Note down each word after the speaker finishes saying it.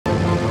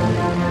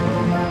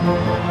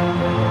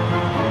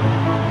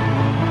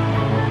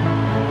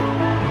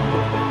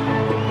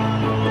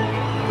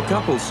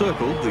couple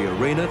circled the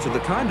arena to the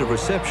kind of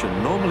reception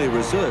normally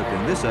reserved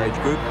in this age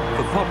group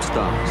for pop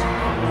stars.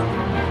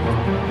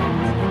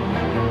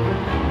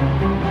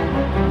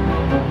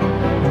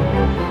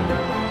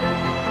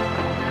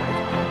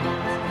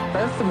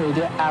 Both the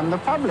media and the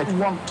public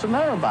want to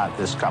know about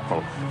this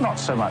couple. Not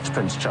so much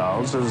Prince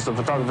Charles, as the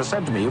photographer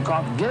said to me, you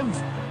can't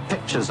give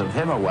pictures of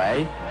him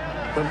away,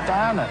 but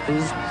Diana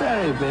is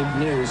very big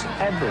news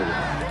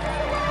everywhere.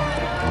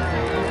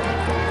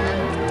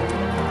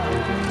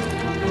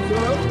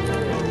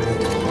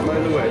 By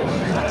the way.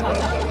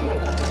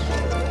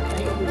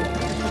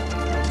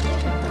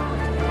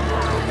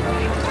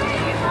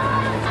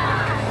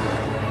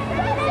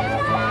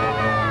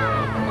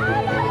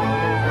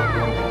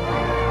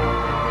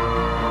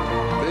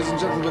 Ladies and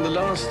gentlemen, the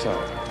last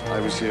time I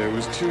was here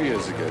was 2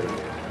 years ago,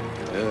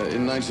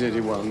 in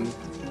 1981,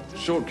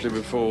 shortly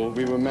before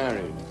we were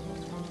married.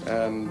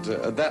 And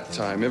at that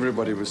time,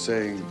 everybody was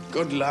saying,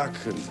 good luck,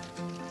 and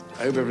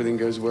I hope everything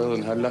goes well,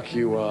 and how lucky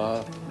you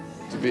are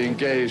to be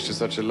engaged to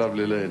such a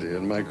lovely lady.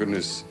 And my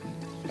goodness,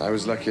 I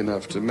was lucky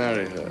enough to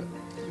marry her.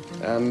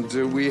 And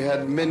we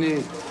had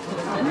many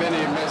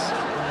messages.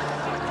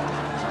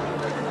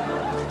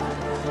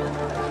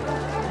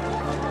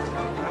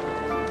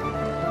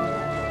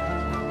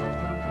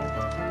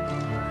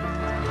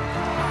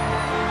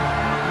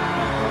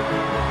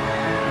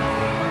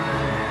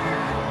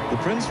 The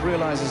Prince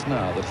realizes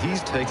now that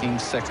he's taking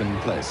second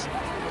place.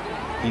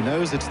 He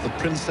knows it's the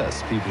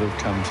princess people have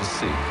come to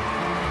see.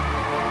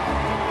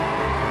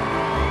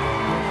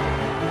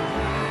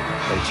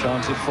 They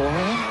chanted for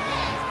her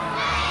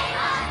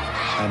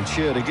and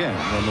cheered again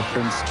when the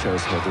prince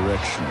chose her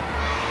direction.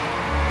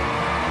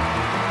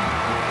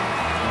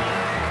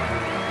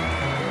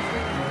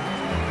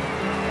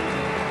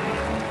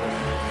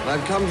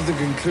 I've come to the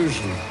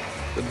conclusion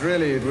that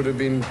really it would have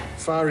been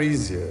far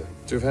easier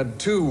to have had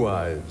 2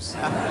 wives.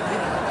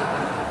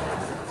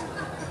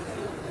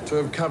 To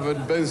have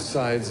covered both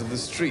sides of the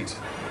street.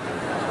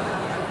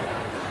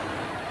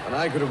 And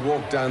I could have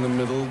walked down the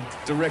middle,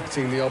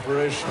 directing the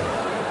operation.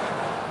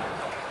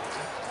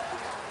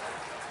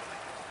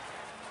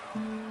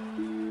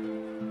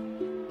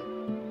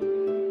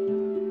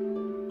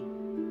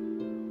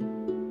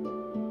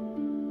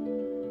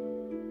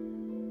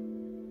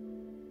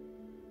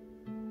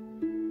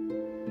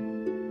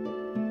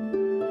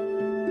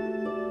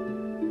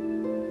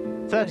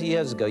 30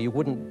 years ago, you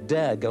wouldn't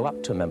dare go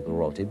up to a member of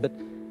royalty, but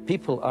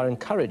people are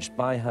encouraged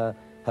by her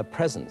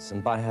presence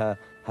and by her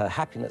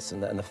happiness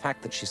and the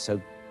fact that she's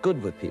so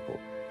good with people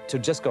to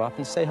just go up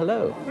and say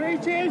hello. 3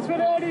 cheers for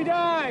Lady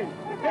Di!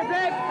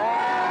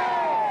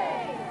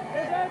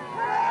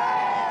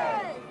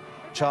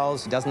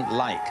 Charles doesn't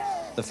like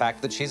the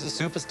fact that she's a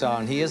superstar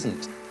and he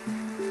isn't.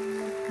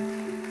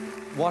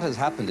 What has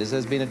happened is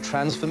there's been a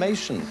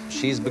transformation.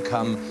 She's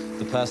become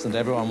the person that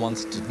everyone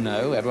wants to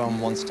know,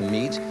 everyone wants to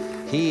meet.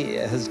 He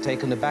has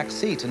taken a back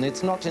seat, and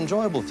it's not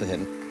enjoyable for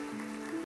him.